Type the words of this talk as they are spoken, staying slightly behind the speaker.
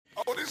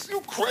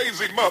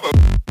crazy mother.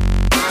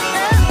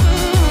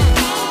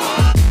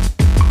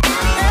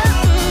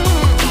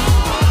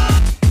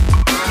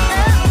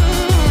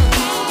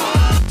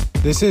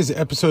 This is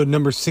episode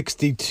number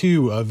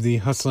 62 of the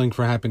Hustling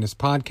for Happiness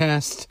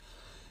podcast.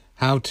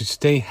 How to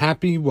stay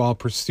happy while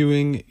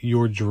pursuing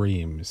your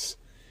dreams.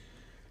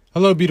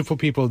 Hello, beautiful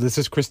people. This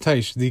is Chris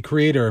Teich, the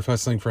creator of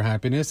Hustling for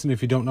Happiness. And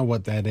if you don't know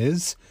what that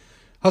is,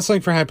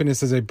 Hustling for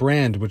Happiness is a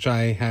brand which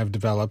I have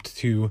developed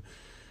to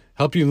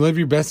help you live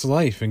your best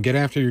life and get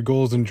after your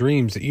goals and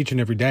dreams each and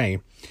every day.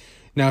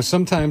 Now,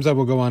 sometimes I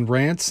will go on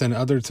rants and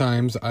other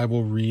times I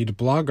will read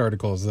blog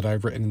articles that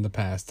I've written in the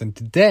past. And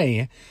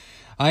today,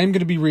 I am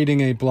going to be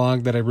reading a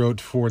blog that I wrote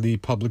for the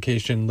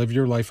publication Live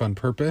Your Life on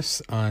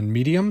Purpose on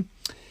Medium.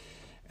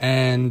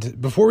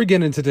 And before we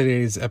get into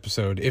today's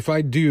episode, if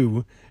I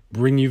do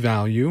bring you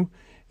value,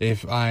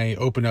 if I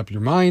open up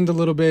your mind a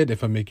little bit,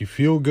 if I make you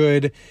feel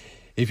good,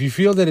 if you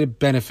feel that it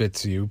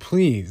benefits you,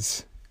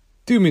 please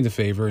do me the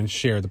favor and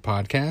share the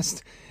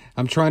podcast.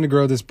 I'm trying to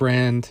grow this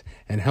brand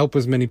and help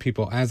as many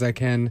people as I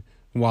can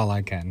while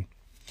I can.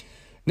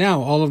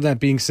 Now, all of that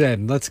being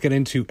said, let's get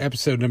into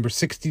episode number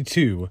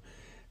 62,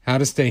 how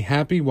to stay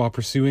happy while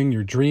pursuing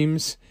your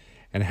dreams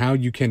and how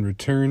you can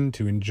return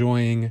to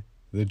enjoying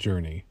the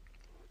journey.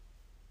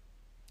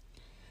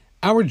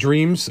 Our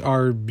dreams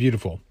are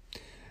beautiful.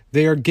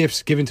 They are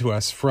gifts given to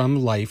us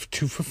from life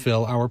to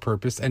fulfill our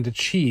purpose and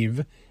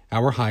achieve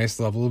our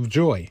highest level of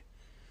joy.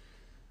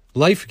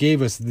 Life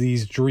gave us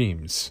these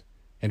dreams,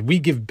 and we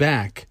give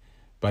back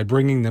by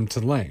bringing them to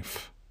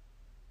life.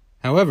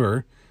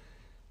 However,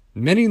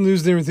 many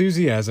lose their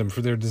enthusiasm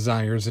for their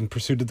desires in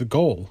pursuit of the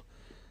goal,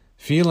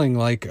 feeling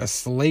like a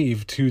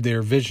slave to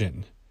their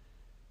vision.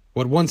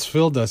 What once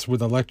filled us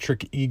with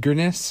electric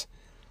eagerness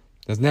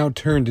has now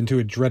turned into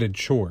a dreaded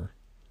chore.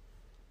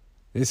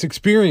 This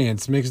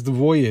experience makes the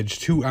voyage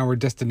to our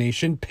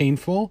destination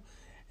painful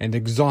and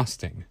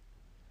exhausting.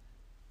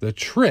 The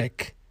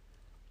trick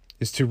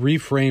is to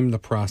reframe the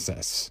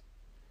process.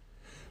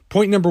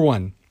 Point number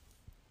 1,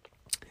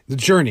 the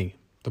journey,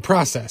 the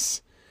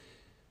process.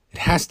 It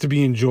has to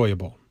be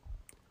enjoyable.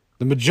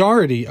 The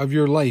majority of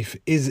your life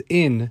is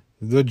in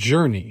the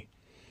journey.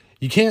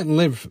 You can't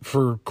live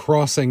for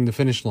crossing the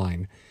finish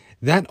line.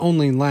 That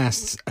only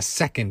lasts a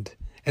second,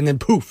 and then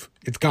poof,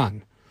 it's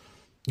gone.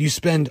 You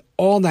spend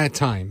all that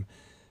time,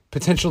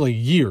 potentially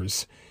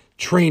years,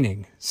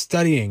 training,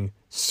 studying,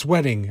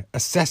 sweating,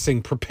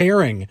 assessing,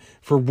 preparing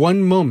for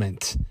one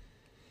moment,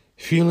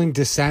 feeling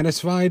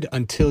dissatisfied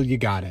until you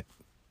got it.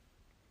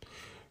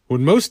 What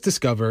most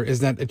discover is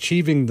that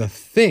achieving the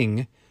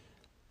thing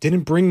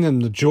didn't bring them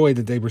the joy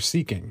that they were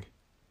seeking.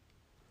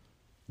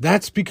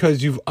 That's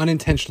because you've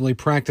unintentionally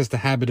practiced the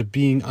habit of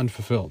being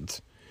unfulfilled.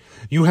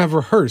 You have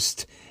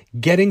rehearsed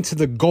getting to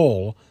the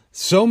goal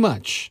so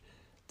much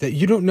that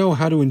you don't know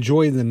how to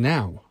enjoy the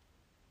now.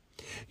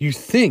 You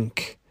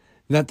think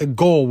that the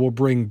goal will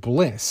bring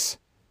bliss,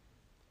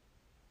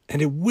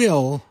 and it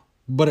will,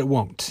 but it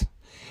won't.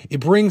 It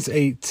brings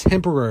a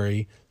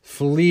temporary,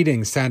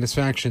 fleeting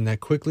satisfaction that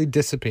quickly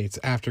dissipates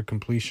after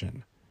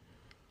completion.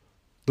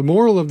 The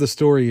moral of the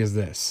story is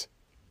this: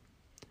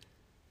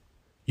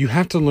 you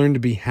have to learn to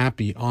be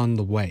happy on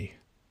the way.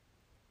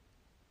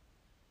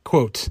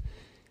 Quote,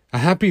 "A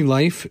happy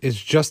life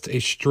is just a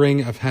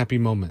string of happy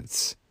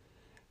moments.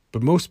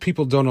 But most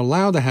people don't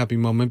allow the happy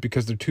moment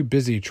because they're too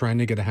busy trying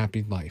to get a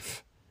happy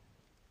life."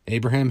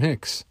 Abraham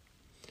Hicks.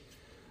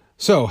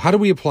 So, how do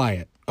we apply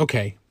it?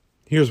 Okay,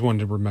 here's one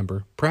to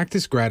remember.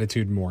 Practice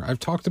gratitude more. I've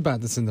talked about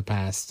this in the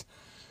past,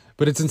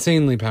 but it's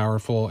insanely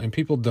powerful, and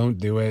people don't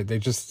do it. They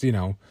just,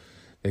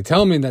 they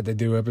tell me that they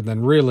do it, but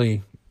then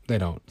really, they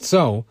don't.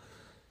 So,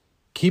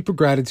 keep a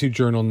gratitude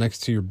journal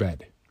next to your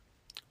bed.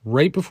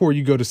 Right before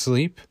you go to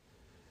sleep,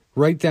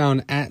 write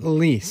down at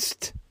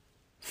least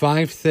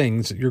 5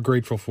 things you're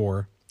grateful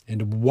for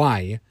and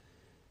why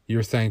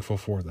you're thankful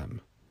for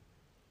them.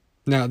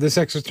 Now, this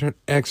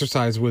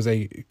exercise was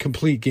a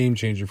complete game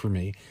changer for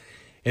me.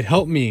 It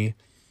helped me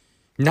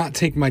not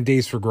take my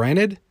days for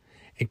granted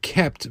and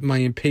kept my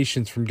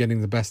impatience from getting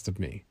the best of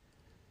me.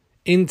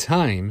 In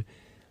time,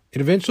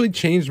 it eventually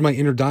changed my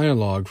inner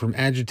dialogue from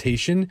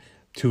agitation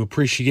to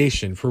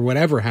appreciation for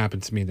whatever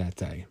happened to me that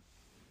day.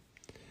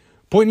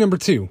 Point number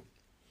 2,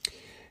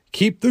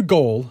 keep the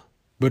goal,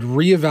 but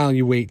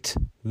reevaluate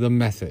the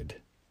method.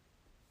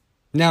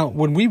 Now,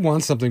 when we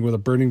want something with a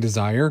burning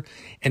desire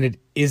and it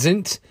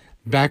isn't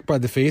backed by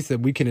the faith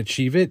that we can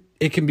achieve it,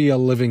 it can be a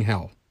living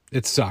hell.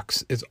 It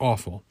sucks. It's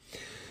awful.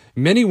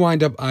 Many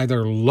wind up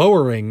either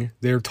lowering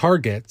their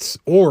targets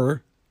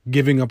or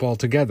giving up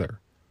altogether.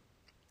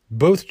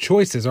 Both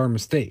choices are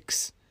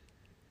mistakes.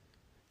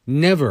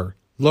 Never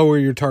lower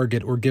your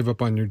target or give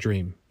up on your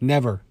dream.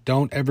 Never.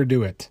 Don't ever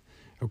do it.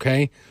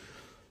 Okay?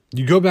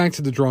 You go back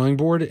to the drawing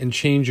board and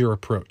change your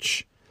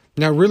approach.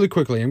 Now, really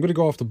quickly, I'm going to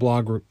go off the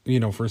blog,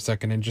 for a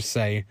second and just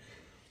say,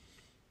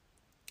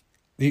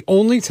 the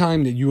only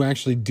time that you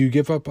actually do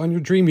give up on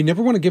your dream, you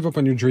never want to give up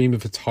on your dream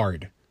if it's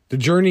hard. The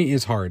journey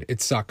is hard.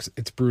 It sucks.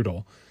 It's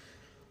brutal.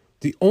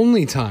 The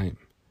only time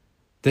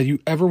that you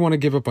ever want to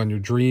give up on your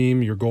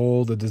dream, your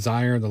goal, the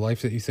desire, the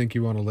life that you think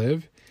you want to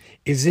live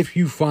is if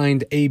you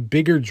find a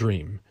bigger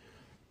dream,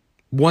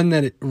 one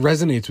that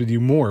resonates with you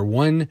more,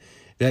 one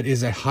that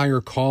is a higher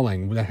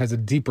calling, that has a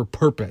deeper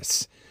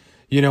purpose.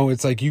 You know,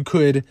 it's like you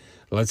could,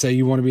 let's say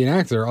you want to be an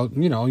actor.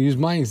 I'll use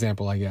my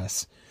example, I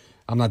guess.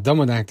 I'm not done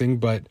with acting,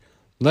 but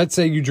let's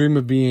say you dream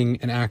of being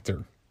an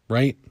actor,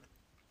 right?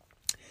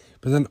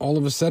 But then all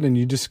of a sudden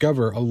you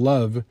discover a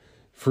love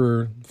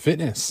for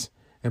fitness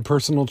and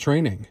personal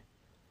training.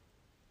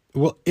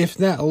 Well, if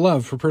that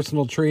love for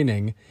personal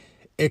training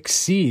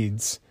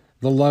exceeds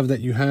the love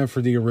that you have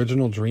for the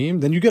original dream,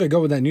 then you got to go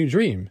with that new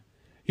dream.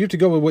 You have to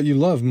go with what you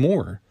love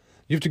more.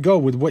 You have to go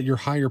with what your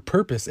higher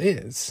purpose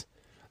is.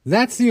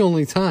 That's the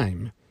only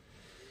time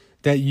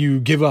that you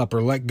give up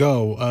or let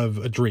go of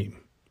a dream.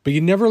 But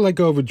you never let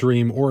go of a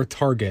dream or a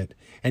target,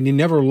 and you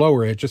never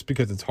lower it just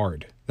because it's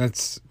hard.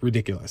 That's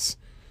ridiculous.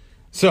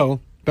 So,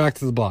 back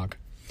to the blog.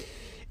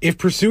 If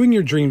pursuing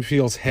your dream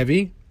feels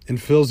heavy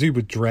and fills you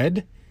with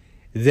dread,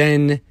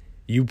 then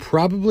you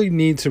probably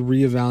need to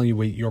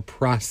reevaluate your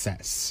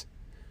process.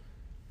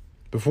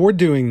 Before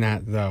doing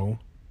that, though,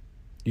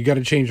 you got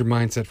to change your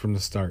mindset from the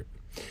start.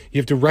 You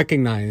have to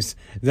recognize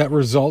that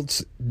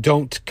results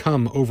don't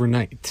come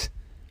overnight.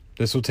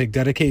 This will take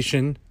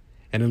dedication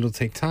and it'll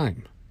take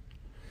time.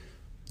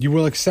 You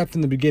will accept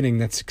in the beginning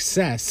that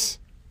success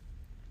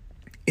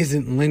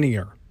isn't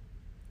linear.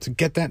 So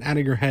get that out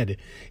of your head.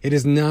 It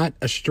is not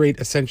a straight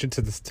ascension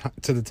to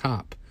the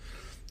top.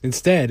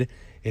 Instead,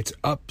 it's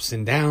ups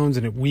and downs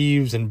and it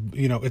weaves and,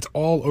 it's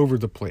all over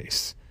the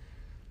place.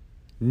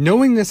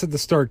 Knowing this at the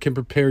start can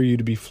prepare you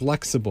to be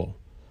flexible.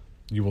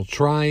 You will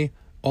try,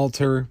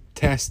 alter,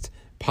 test,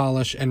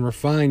 polish, and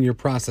refine your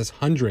process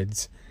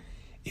hundreds,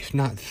 if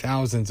not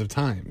thousands of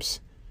times.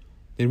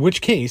 In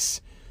which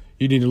case,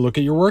 you need to look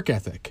at your work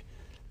ethic.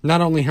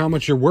 Not only how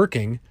much you're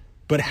working,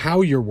 but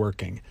how you're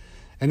working.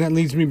 And that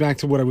leads me back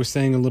to what I was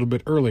saying a little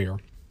bit earlier.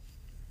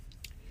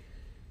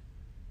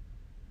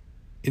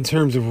 In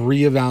terms of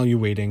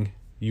reevaluating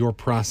your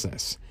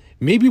process.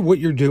 Maybe what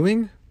you're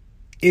doing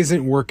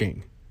isn't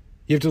working.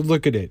 You have to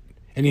look at it,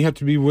 and you have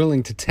to be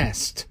willing to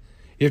test.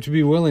 You have to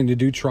be willing to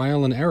do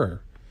trial and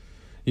error.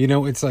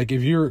 It's like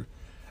if you're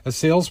a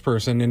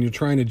salesperson and you're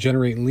trying to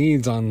generate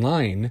leads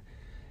online,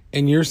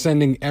 and you're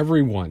sending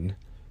everyone,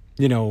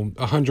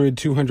 100,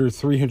 200,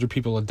 300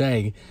 people a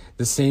day,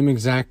 the same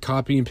exact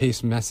copy and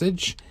paste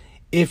message,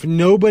 if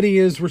nobody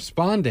is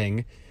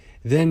responding,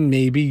 then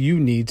maybe you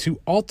need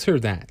to alter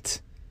that.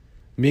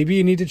 Maybe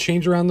you need to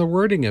change around the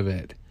wording of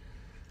it.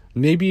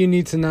 Maybe you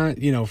need to not,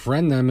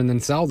 friend them and then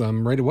sell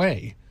them right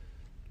away.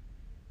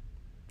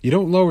 You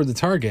don't lower the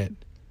target.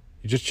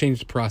 You just change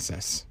the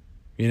process,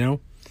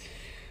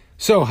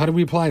 So how do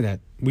we apply that?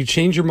 We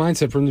change your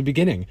mindset from the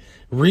beginning.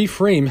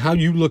 Reframe how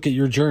you look at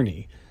your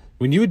journey.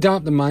 When you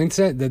adopt the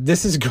mindset that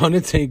this is going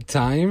to take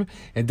time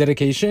and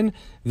dedication,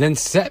 then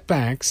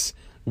setbacks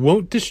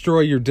won't destroy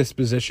your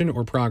disposition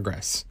or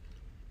progress.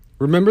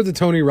 Remember the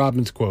Tony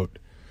Robbins quote,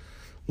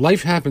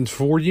 "Life happens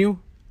for you,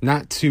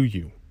 not to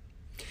you."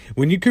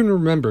 When you can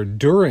remember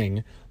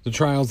during the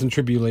trials and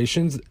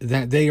tribulations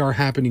that they are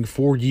happening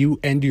for you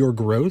and your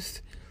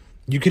growth,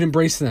 you can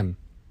embrace them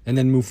and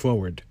then move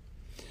forward.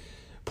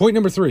 Point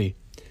number 3,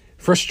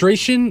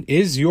 frustration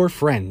is your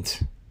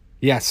friend.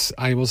 Yes,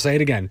 I will say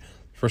it again.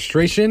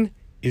 Frustration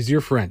is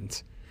your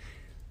friend.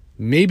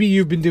 Maybe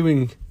you've been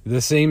doing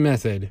the same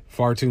method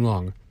far too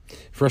long.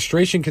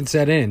 Frustration can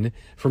set in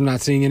from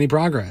not seeing any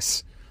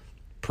progress.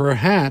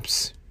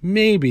 Perhaps,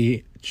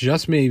 maybe,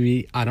 just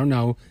maybe, I don't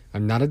know,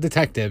 I'm not a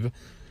detective,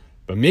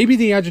 but maybe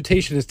the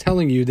agitation is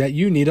telling you that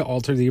you need to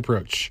alter the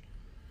approach.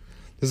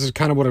 This is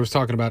kind of what I was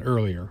talking about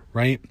earlier,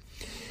 right?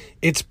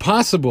 It's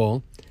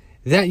possible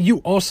that you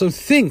also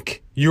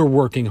think you're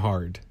working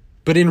hard,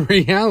 but in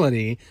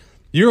reality,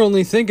 you're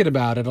only thinking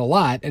about it a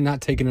lot and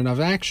not taking enough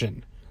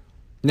action.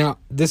 Now,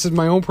 this is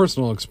my own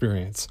personal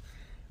experience.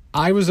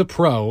 I was a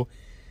pro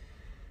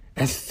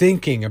at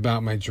thinking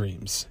about my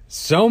dreams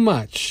so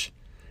much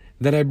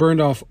that I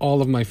burned off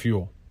all of my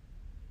fuel.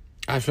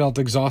 I felt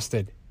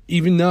exhausted,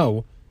 even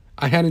though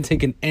I hadn't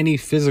taken any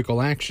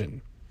physical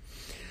action.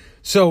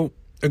 So,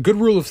 a good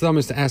rule of thumb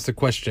is to ask the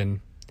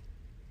question,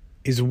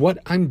 is what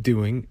I'm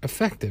doing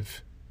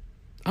effective?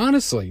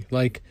 Honestly,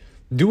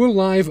 do a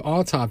live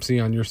autopsy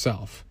on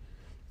yourself.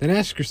 Then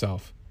ask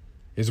yourself,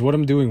 is what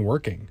I'm doing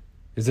working?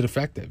 Is it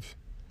effective?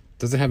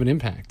 Does it have an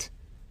impact?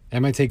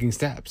 Am I taking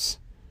steps?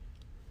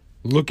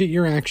 Look at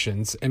your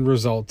actions and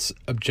results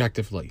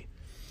objectively.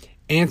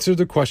 Answer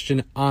the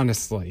question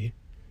honestly,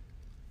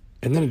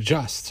 and then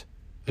adjust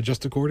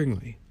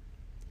accordingly.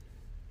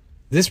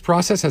 This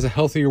process has a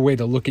healthier way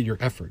to look at your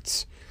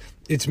efforts.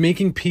 It's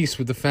making peace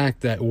with the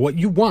fact that what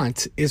you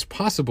want is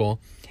possible.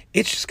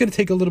 It's just going to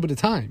take a little bit of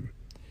time.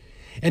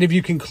 And if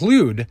you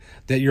conclude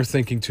that you're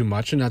thinking too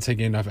much and not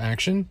taking enough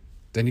action,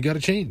 then you got to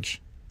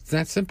change. It's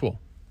that simple.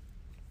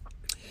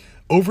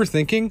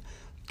 Overthinking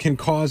can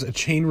cause a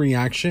chain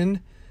reaction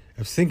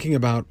of thinking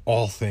about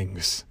all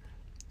things,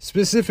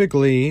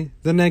 specifically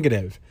the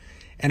negative.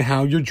 and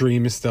how your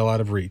dream is still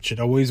out of reach. It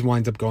always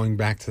winds up going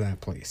back to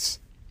that place.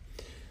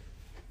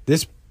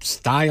 This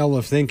style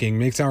of thinking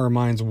makes our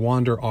minds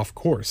wander off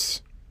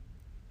course.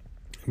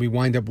 We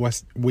wind up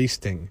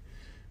wasting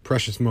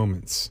precious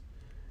moments,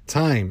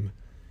 time,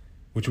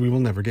 which we will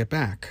never get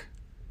back.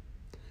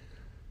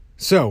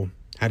 So,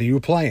 how do you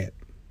apply it?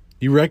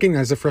 You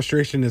recognize that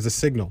frustration is a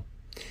signal.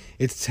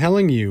 It's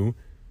telling you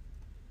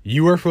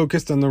you are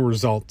focused on the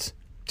result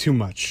too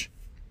much.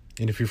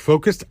 And if you're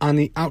focused on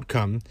the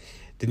outcome,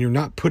 then you're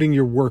not putting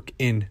your work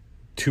in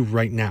to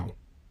right now.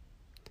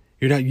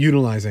 You're not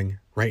utilizing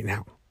right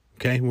now.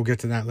 Okay, we'll get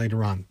to that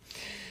later on.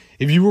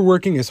 If you were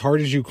working as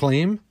hard as you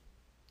claim,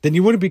 then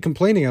you wouldn't be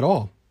complaining at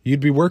all. You'd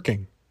be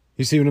working.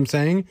 You see what I'm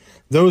saying?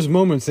 Those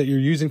moments that you're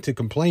using to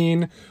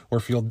complain or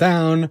feel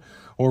down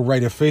or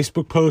write a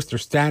Facebook post or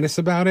status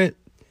about it,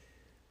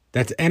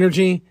 that's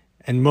energy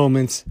and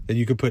moments that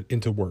you could put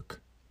into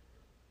work.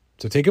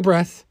 So take a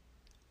breath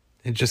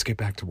and just get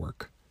back to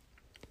work.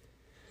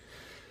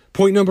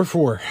 Point number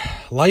 4,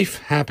 life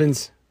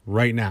happens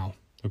right now.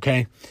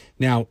 Okay?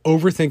 Now,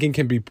 overthinking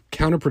can be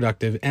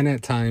counterproductive and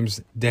at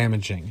times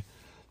damaging.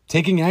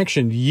 Taking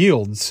action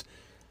yields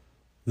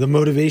the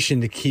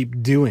motivation to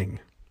keep doing.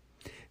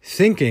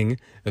 Thinking,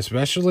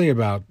 especially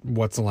about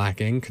what's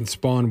lacking, can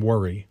spawn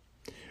worry.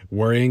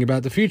 Worrying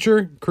about the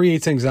future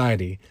creates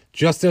anxiety,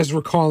 just as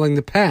recalling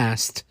the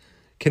past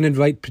can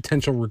invite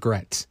potential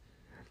regret.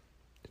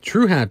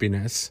 True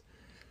happiness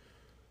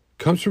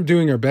comes from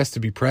doing our best to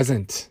be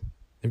present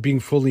and being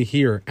fully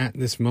here at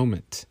this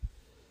moment.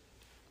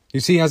 You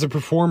see, as a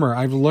performer,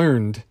 I've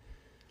learned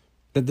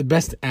that the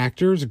best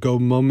actors go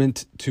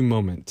moment to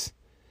moment.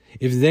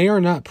 If they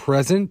are not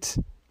present,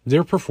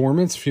 their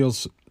performance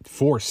feels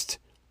forced.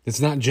 It's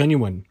not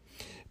genuine.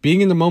 Being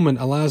in the moment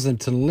allows them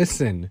to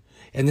listen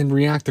and then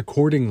react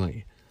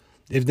accordingly.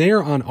 If they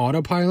are on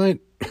autopilot,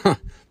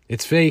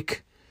 it's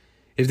fake.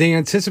 If they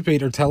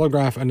anticipate or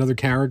telegraph another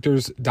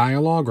character's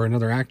dialogue or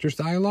another actor's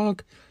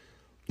dialogue,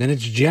 then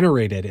it's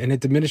generated and it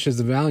diminishes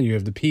the value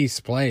of the piece,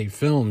 play,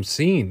 film,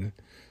 scene.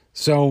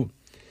 So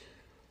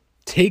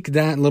take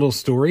that little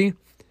story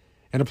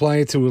and apply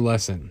it to a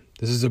lesson.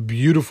 This is a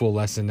beautiful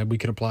lesson that we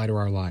can apply to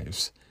our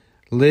lives.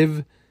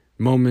 Live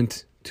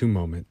moment to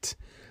moment,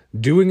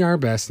 doing our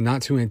best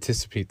not to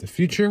anticipate the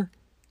future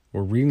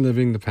or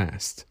reliving the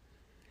past.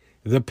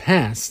 The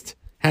past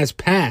has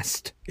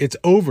passed. It's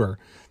over,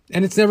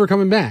 and it's never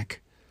coming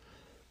back.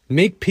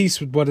 Make peace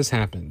with what has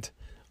happened.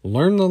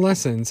 Learn the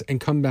lessons and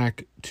come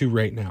back to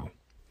right now.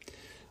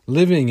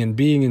 Living and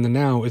being in the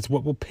now is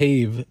what will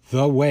pave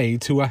the way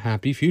to a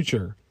happy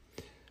future.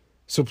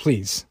 So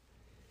please,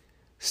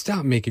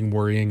 stop making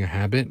worrying a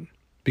habit,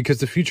 because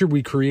the future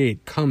we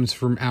create comes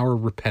from our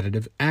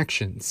repetitive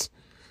actions,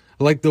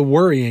 like the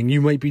worrying you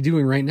might be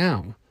doing right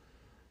now.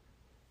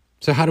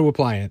 So how to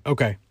apply it?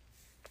 Okay.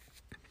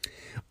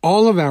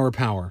 All of our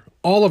power,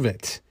 all of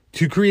it,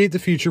 to create the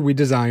future we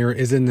desire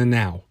is in the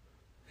now.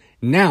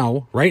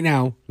 Now, right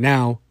now,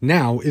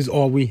 now is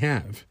all we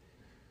have.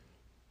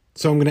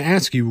 So I'm going to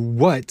ask you,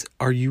 what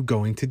are you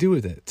going to do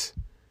with it?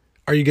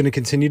 Are you going to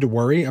continue to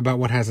worry about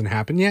what hasn't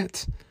happened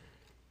yet?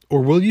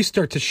 Or will you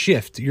start to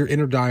shift your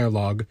inner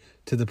dialogue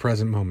to the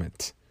present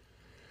moment?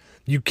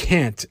 You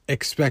can't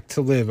expect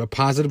to live a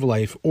positive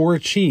life or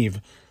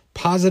achieve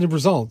positive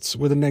results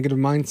with a negative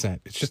mindset.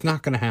 It's just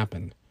not going to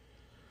happen.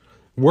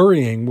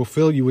 Worrying will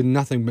fill you with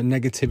nothing but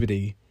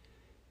negativity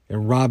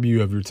and rob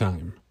you of your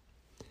time.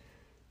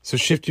 So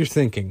shift your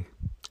thinking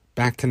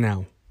back to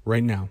now,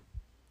 right now,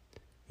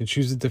 and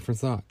choose a different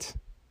thought.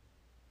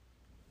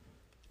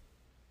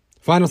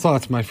 Final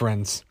thoughts, my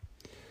friends.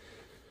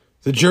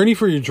 The journey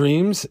for your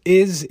dreams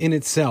is in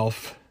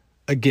itself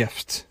a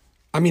gift.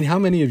 I mean, how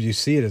many of you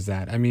see it as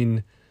that? I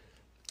mean,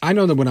 I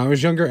know that when I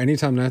was younger,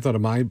 anytime that I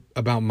thought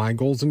about my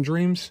goals and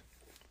dreams,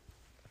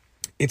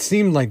 it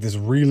seemed like this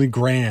really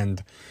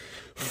grand,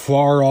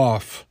 far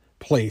off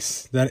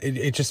place that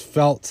it just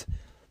felt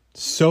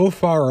so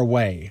far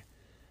away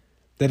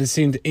that it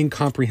seemed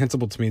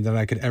incomprehensible to me that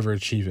I could ever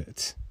achieve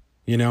it,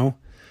 you know?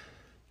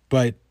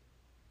 But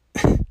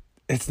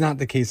it's not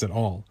the case at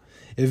all.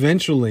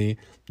 Eventually,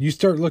 you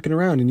start looking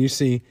around and you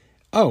see,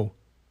 oh,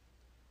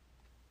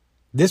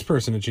 this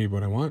person achieved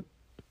what I want.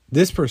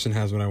 This person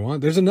has what I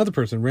want. There's another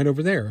person right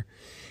over there.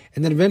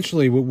 And then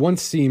eventually, what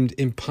once seemed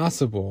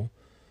impossible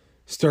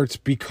starts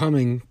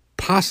becoming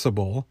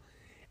possible.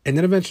 And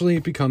then eventually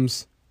it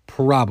becomes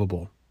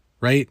probable,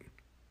 right?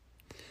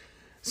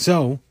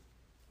 So,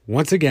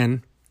 once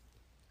again,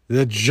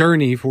 the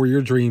journey for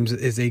your dreams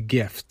is a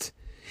gift.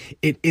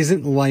 It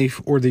isn't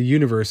life or the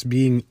universe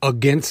being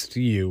against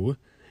you.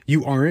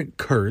 You aren't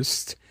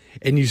cursed.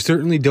 And you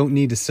certainly don't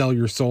need to sell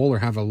your soul or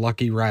have a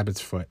lucky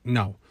rabbit's foot.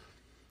 No.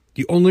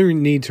 You only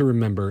need to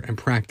remember and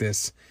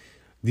practice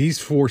these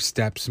 4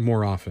 steps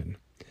more often.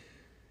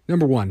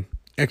 Number 1,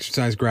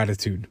 exercise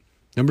gratitude.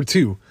 Number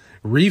 2,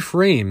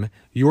 reframe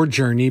your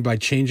journey by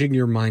changing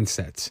your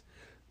mindset.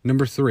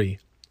 Number 3,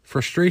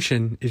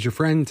 frustration is your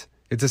friend.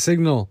 It's a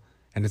signal,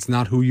 and it's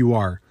not who you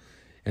are.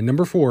 And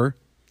number 4,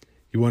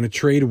 you want to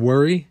trade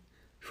worry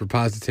for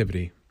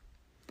positivity.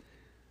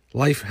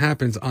 Life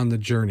happens on the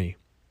journey.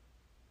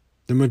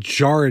 The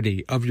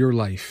majority of your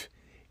life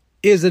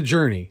is a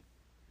journey.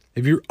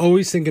 If you're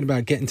always thinking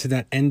about getting to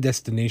that end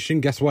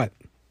destination, guess what?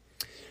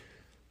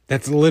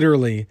 That's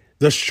literally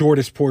the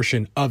shortest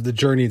portion of the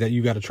journey that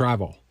you got to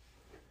travel.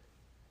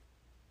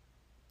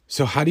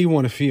 So how do you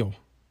want to feel?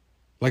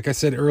 Like I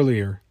said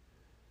earlier,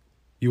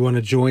 you want to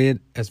enjoy it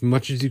as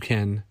much as you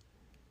can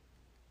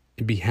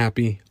and be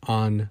happy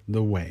on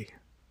the way.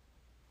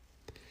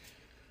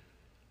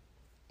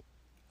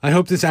 I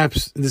hope this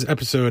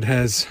episode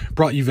has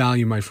brought you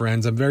value, my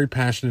friends. I'm very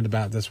passionate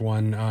about this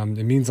one.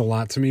 It means a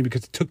lot to me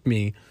because it took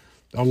me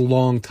a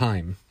long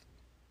time,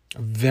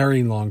 a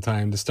very long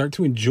time, to start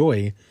to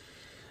enjoy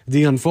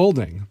the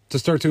unfolding, to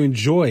start to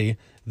enjoy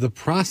the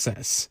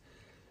process.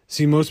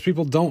 See, most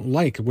people don't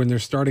like when they're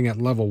starting at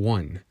level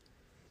 1.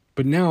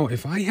 But now,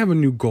 if I have a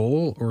new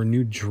goal or a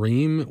new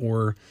dream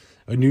or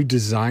a new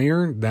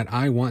desire that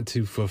I want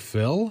to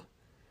fulfill,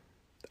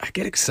 I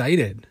get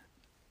excited.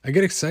 I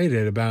get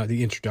excited about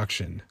the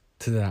introduction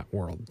to that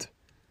world.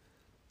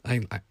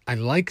 I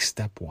like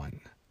step 1.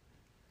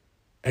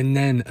 And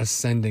then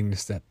ascending to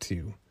step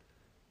 2.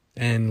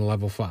 And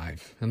level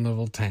 5. And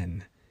level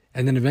 10.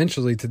 And then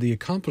eventually to the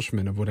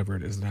accomplishment of whatever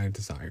it is that I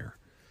desire.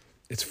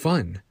 It's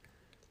fun.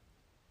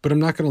 But I'm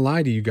not going to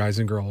lie to you guys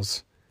and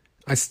girls.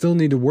 I still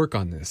need to work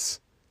on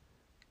this.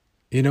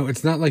 You know,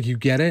 it's not like you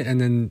get it and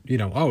then,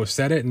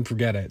 set it and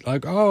forget it.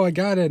 Like, I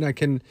got it.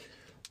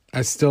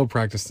 I still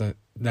practice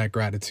that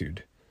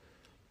gratitude.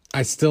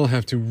 I still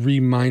have to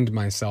remind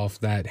myself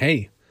that,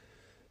 hey,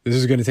 this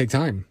is going to take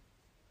time.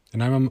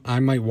 And I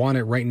might want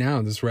it right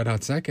now, this red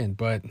hot second,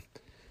 but,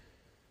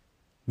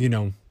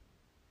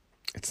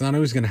 it's not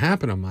always going to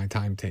happen on my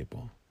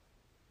timetable.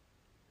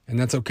 And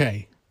that's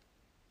okay.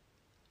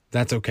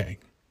 That's okay.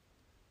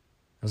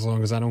 As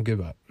long as I don't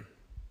give up.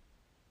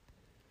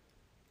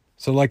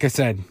 So like I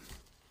said,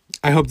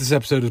 I hope this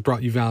episode has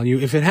brought you value.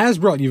 If it has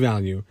brought you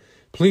value,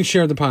 please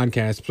share the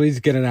podcast. Please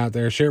get it out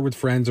there. Share it with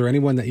friends or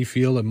anyone that you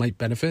feel it might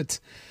benefit.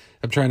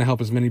 I'm trying to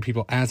help as many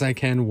people as I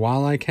can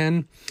while I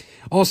can.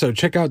 Also,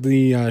 check out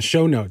the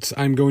show notes.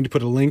 I'm going to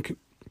put a link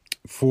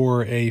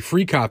for a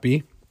free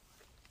copy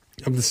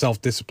of the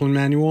Self-Discipline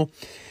Manual.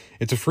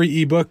 It's a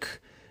free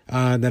ebook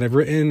that I've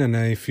written, and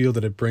I feel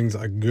that it brings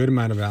a good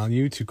amount of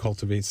value to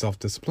cultivate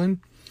self-discipline.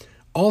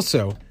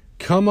 Also,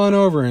 come on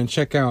over and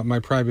check out my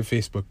private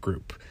Facebook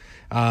group.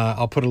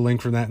 I'll put a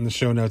link for that in the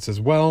show notes as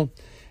well.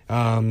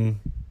 I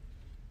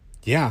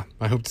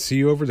hope to see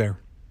you over there.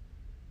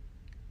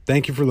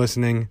 Thank you for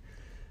listening.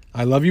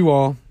 I love you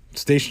all.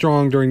 Stay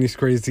strong during these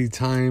crazy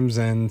times,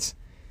 and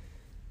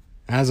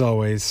as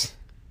always,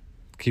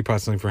 keep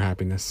hustling for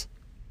happiness.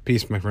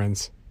 Peace, my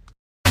friends.